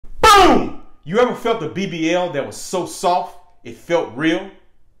You ever felt a BBL that was so soft, it felt real?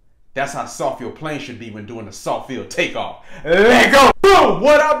 That's how soft your plane should be when doing the soft field takeoff. Let go! Boom!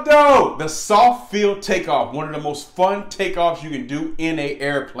 What up, though? The soft field takeoff, one of the most fun takeoffs you can do in an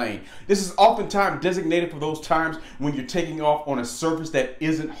airplane. This is oftentimes designated for those times when you're taking off on a surface that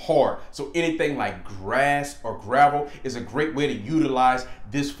isn't hard. So anything like grass or gravel is a great way to utilize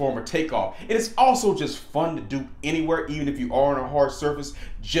this form of takeoff. It is also just fun to do anywhere, even if you are on a hard surface,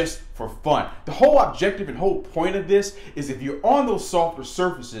 just for fun. The whole objective and whole point of this is if you're on those softer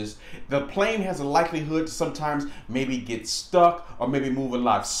surfaces, the plane has a likelihood to sometimes maybe get stuck or maybe move a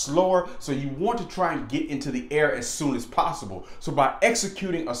lot slower. So you want to try and get into the air as soon as possible. So by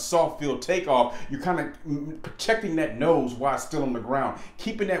executing a soft field takeoff, you're kind of protecting that nose while it's still on the ground,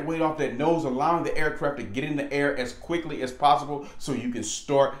 keeping that weight off that nose, allowing the aircraft to get in the air as quickly as possible so you can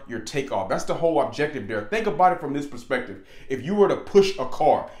start your takeoff. That's the whole objective there. Think about it from this perspective. If you were to push a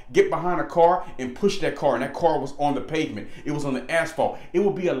car, get behind a car and push that car, and that car was on the pavement, it was on the asphalt, it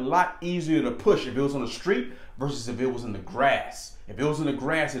would be a lot easier to push if it was on the street versus if it was in the grass. If it was in the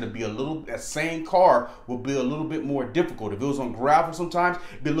grass, it'd be that same car would be a little bit more difficult. If it was on gravel sometimes,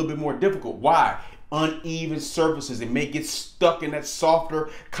 it'd be a little bit more difficult. Why? Uneven surfaces. It may get stuck in that softer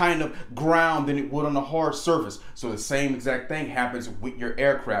kind of ground than it would on a hard surface. So the same exact thing happens with your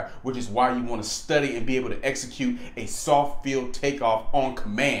aircraft, which is why you want to study and be able to execute a soft field takeoff on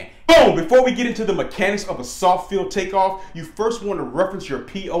command. Boom! Before we get into the mechanics of a soft field takeoff, you first want to reference your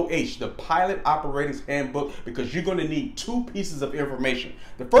POH, the Pilot Operator's Handbook, because you're going to need two pieces of information.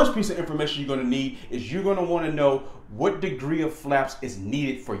 The first piece of information you're going to need is you're going to want to know what degree of flaps is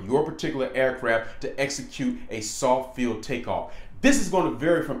needed for your particular aircraft to execute a soft field takeoff. This is going to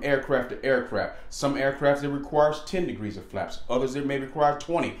vary from aircraft to aircraft. Some aircraft, it requires 10 degrees of flaps. Others, it may require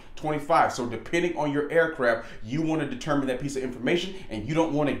 20, 25. So depending on your aircraft, you want to determine that piece of information, and you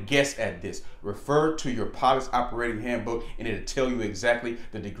don't want to guess at this. Refer to your Pilot's Operating Handbook, and it'll tell you exactly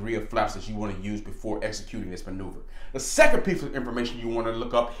the degree of flaps that you want to use before executing this maneuver. The second piece of information you want to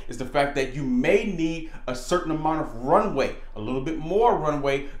look up is the fact that you may need a certain amount of runway, a little bit more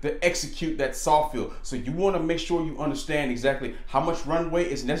runway, to execute that soft field. So you want to make sure you understand exactly how much runway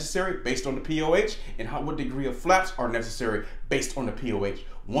is necessary based on the POH and what degree of flaps are necessary based on the POH.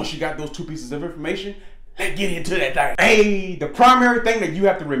 Once you got those two pieces of information, let's get into that thing. Hey, the primary thing that you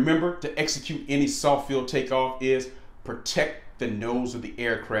have to remember to execute any soft field takeoff is protect the nose of the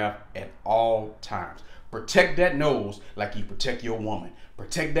aircraft at all times. Protect that nose like you protect your woman.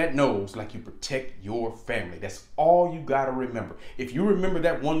 Protect that nose like you protect your family. That's all you gotta remember. If you remember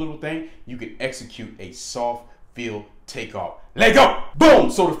that one little thing, you can execute a soft field takeoff. Let go!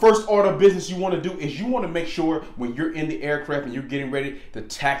 Boom! So the first order of business you want to do is you want to make sure when you're in the aircraft and you're getting ready to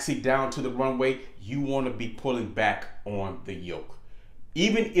taxi down to the runway, you want to be pulling back on the yoke.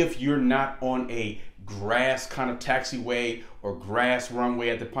 Even if you're not on a grass kind of taxiway or grass runway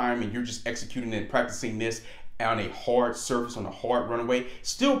at the time and you're just executing and practicing this on a hard surface, on a hard runway,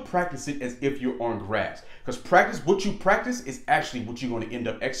 still practice it as if you're on grass. Because what you practice is actually what you're going to end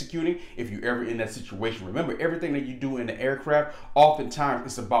up executing if you're ever in that situation. Remember, everything that you do in the aircraft, oftentimes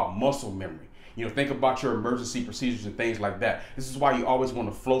it's about muscle memory. You know, think about your emergency procedures and things like that. This is why you always want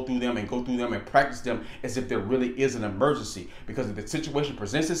to flow through them and go through them and practice them as if there really is an emergency. Because if the situation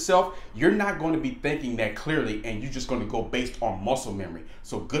presents itself, you're not going to be thinking that clearly and you're just going to go based on muscle memory.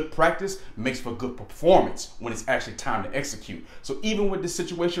 So good practice makes for good performance when it's actually time to execute. So even with this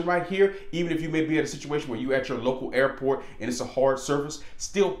situation right here, even if you may be at a situation where you're at your local airport and it's a hard surface,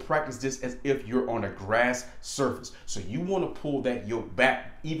 still practice this as if you're on a grass surface. So you want to pull that yoke back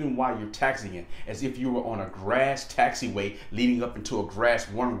even while you're taxiing, as if you were on a grass taxiway leading up into a grass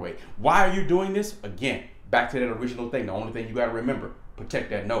runway. Why are you doing this? Again, back to that original thing. The only thing you got to remember,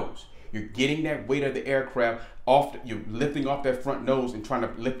 protect that nose. You're getting that weight of the aircraft off, you're lifting off that front nose and trying to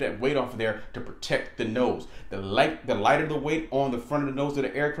lift that weight off of there to protect the nose. The lighter the weight on the front of the nose of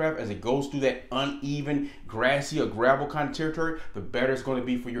the aircraft as it goes through that uneven, grassy or gravel kind of territory, the better it's going to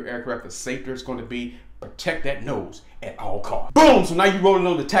be for your aircraft, the safer it's going to be. Protect that nose at all costs. Boom! So now you're rolling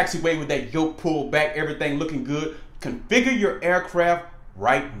on the taxiway with that yoke pulled back, everything looking good. Configure your aircraft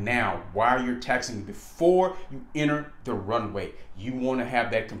right now while you're taxiing before you enter the runway. You want to have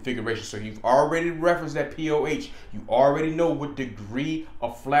that configuration. So you've already referenced that POH. You already know what degree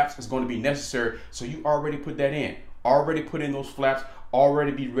of flaps is going to be necessary. So you already put that in. Already put in those flaps,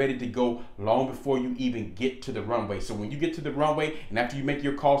 already be ready to go long before you even get to the runway. So when you get to the runway and after you make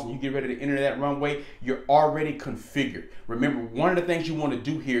your calls and you get ready to enter that runway, you're already configured. Remember, one of the things you want to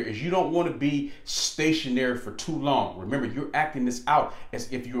do here is you don't want to be stationary for too long. Remember, you're acting this out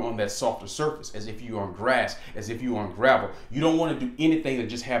as if you're on that softer surface, as if you're on grass, as if you're on gravel. You don't want to do anything to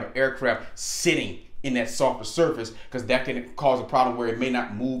just have an aircraft sitting in that softer surface, because that can cause a problem where it may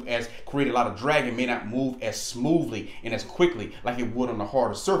not move as, create a lot of drag, it may not move as smoothly and as quickly like it would on the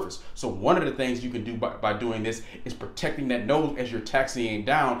harder surface. So one of the things you can do by doing this is protecting that nose as you're taxiing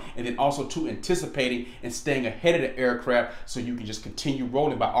down, and then also to anticipating and staying ahead of the aircraft so you can just continue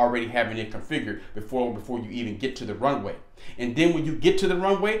rolling by already having it configured before you even get to the runway. And then when you get to the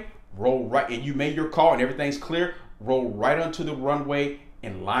runway, roll right, and you made your call and everything's clear, roll right onto the runway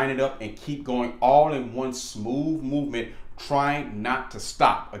and line it up and keep going all in one smooth movement, trying not to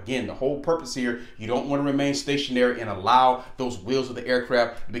stop. Again, the whole purpose here, you don't want to remain stationary and allow those wheels of the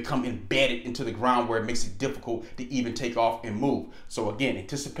aircraft to become embedded into the ground where it makes it difficult to even take off and move. So again,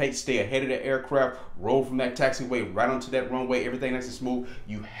 anticipate, stay ahead of the aircraft, roll from that taxiway right onto that runway, everything nice and smooth.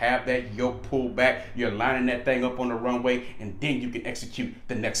 You have that yoke pulled back, you're lining that thing up on the runway, and then you can execute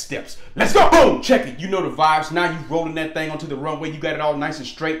the next steps. Let's go! Boom! Check it. You know the vibes. Now you're rolling that thing onto the runway. You got it all nice and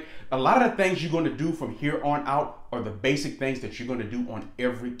straight. A lot of the things you're going to do from here on out are the basic things that you're going to do on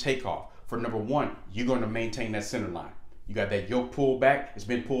every takeoff. For number one, you're going to maintain that center line. You got that yoke pulled back. It's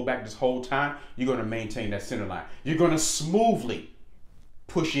been pulled back this whole time. You're going to maintain that center line. You're going to smoothly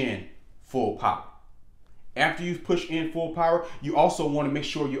push in full power. After you've pushed in full power, you also want to make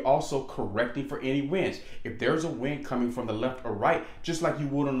sure you're also correcting for any winds. If there's a wind coming from the left or right, just like you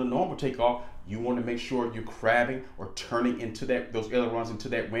would on the normal takeoff, you want to make sure you're crabbing or turning into those ailerons into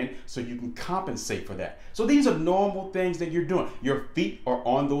that wind so you can compensate for that. So these are normal things that you're doing. Your feet are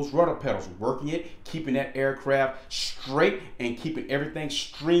on those rudder pedals, working it, keeping that aircraft straight and keeping everything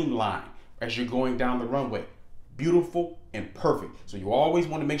streamlined as you're going down the runway. Beautiful and perfect. So you always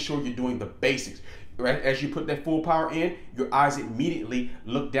want to make sure you're doing the basics. As you put that full power in, your eyes immediately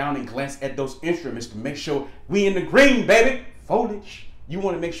look down and glance at those instruments to make sure we in the green, baby. Foliage. You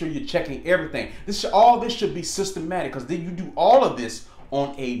want to make sure you're checking everything. All this should be systematic, because then you do all of this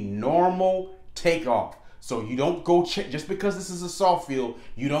on a normal takeoff. So you don't go check, just because this is a soft field,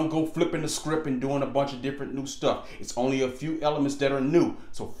 you don't go flipping the script and doing a bunch of different new stuff. It's only a few elements that are new.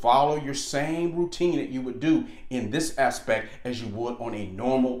 So follow your same routine that you would do in this aspect as you would on a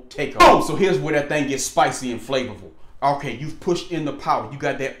normal takeoff. Oh, so here's where that thing gets spicy and flavorful. Okay, you've pushed in the power. You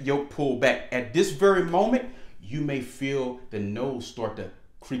got that yoke pulled back. At this very moment, you may feel the nose start to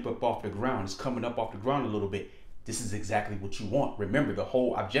creep up off the ground. It's coming up off the ground a little bit. This is exactly what you want. Remember, the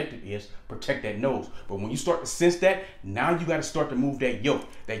whole objective is protect that nose. But when you start to sense that, now you got to start to move that yoke.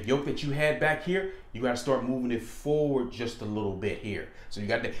 That yoke that you had back here, you got to start moving it forward just a little bit here. So you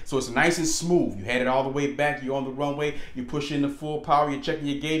got that. So it's nice and smooth. You had it all the way back. You're on the runway. You push in the full power. You're checking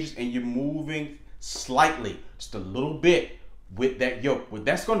your gauges, and you're moving slightly, just a little bit, with that yoke. What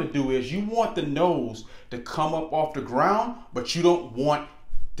that's going to do is you want the nose to come up off the ground, but you don't want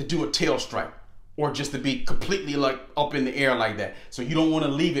to do a tail strike or just to be completely like up in the air like that. So you don't want to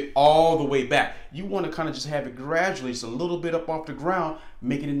leave it all the way back. You want to kind of just have it gradually, just a little bit up off the ground,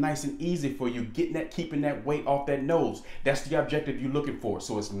 making it nice and easy for you, getting that, keeping that weight off that nose. That's the objective you're looking for.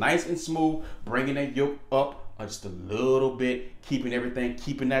 So it's nice and smooth, bringing that yoke up just a little bit, keeping everything,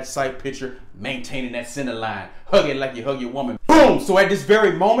 keeping that sight picture, maintaining that center line. Hug it like you hug your woman. Boom! So at this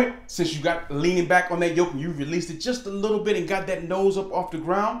very moment, since you got leaning back on that yoke and you released it just a little bit and got that nose up off the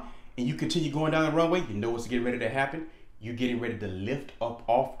ground, and you continue going down the runway, you know what's getting ready to happen. You're getting ready to lift up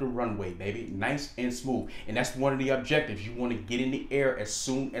off the runway, baby. Nice and smooth. And that's one of the objectives. You want to get in the air as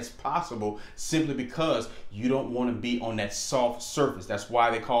soon as possible, simply because you don't want to be on that soft surface. That's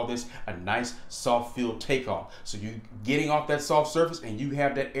why they call this a nice soft field takeoff. So you're getting off that soft surface and you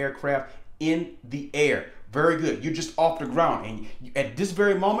have that aircraft in the air. Very good. You're just off the ground. And at this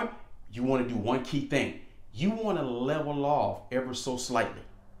very moment, you want to do one key thing. You want to level off ever so slightly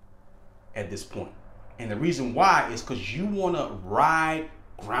at this point. And the reason why is because you want to ride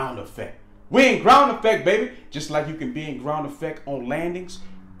ground effect. We're in ground effect, baby. Just like you can be in ground effect on landings,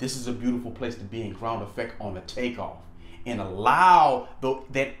 this is a beautiful place to be in ground effect on the takeoff. And allow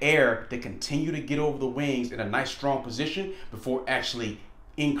that air to continue to get over the wings in a nice strong position before actually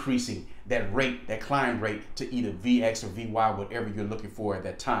increasing that rate, that climb rate, to either VX or VY, whatever you're looking for at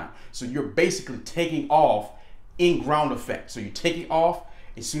that time. So you're basically taking off in ground effect. So you're taking off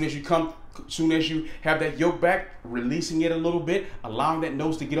as soon as you have that yoke back, releasing it a little bit, allowing that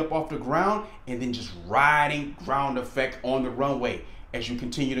nose to get up off the ground, and then just riding ground effect on the runway. as you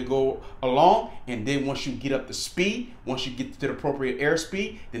continue to go along. And then once you get up to speed, once you get to the appropriate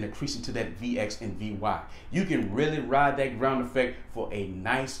airspeed, then increase it to that VX and VY. You can really ride that ground effect for a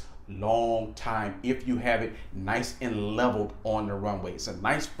nice long time if you have it nice and leveled on the runway. It's a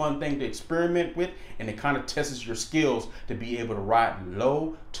nice fun thing to experiment with, and it kind of tests your skills to be able to ride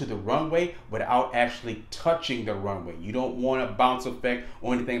low to the runway without actually touching the runway. You don't want a bounce effect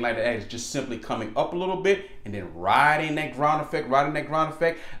or anything like that. It's just simply coming up a little bit and then riding that ground effect,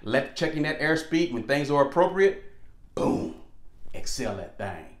 checking that airspeed. When things are appropriate, boom, excel that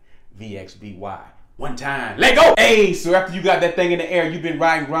thing. VXBY. One time, let go. Hey, so after you got that thing in the air, you've been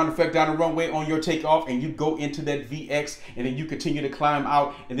riding ground effect down the runway on your takeoff, and you go into that VX, and then you continue to climb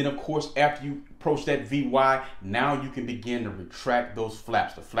out. And then, of course, after you approach that VY, now you can begin to retract those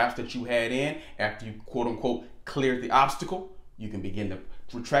flaps. The flaps that you had in after you, quote unquote, cleared the obstacle, you can begin to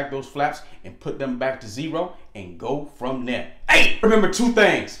retract those flaps and put them back to zero and go from there. Hey, remember two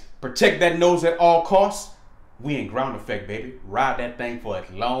things. Protect that nose at all costs. We in ground effect, baby. Ride that thing for as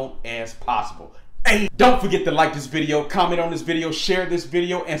long as possible. Hey, don't forget to like this video, comment on this video, share this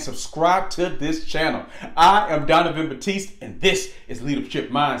video, and subscribe to this channel. I am Donovan Batiste, and this is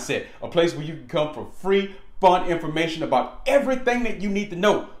Leadership Mindset, a place where you can come for free, fun information about everything that you need to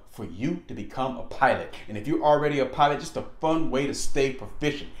know for you to become a pilot. And if you're already a pilot, just a fun way to stay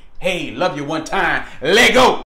proficient. Hey, love you one time. Let go.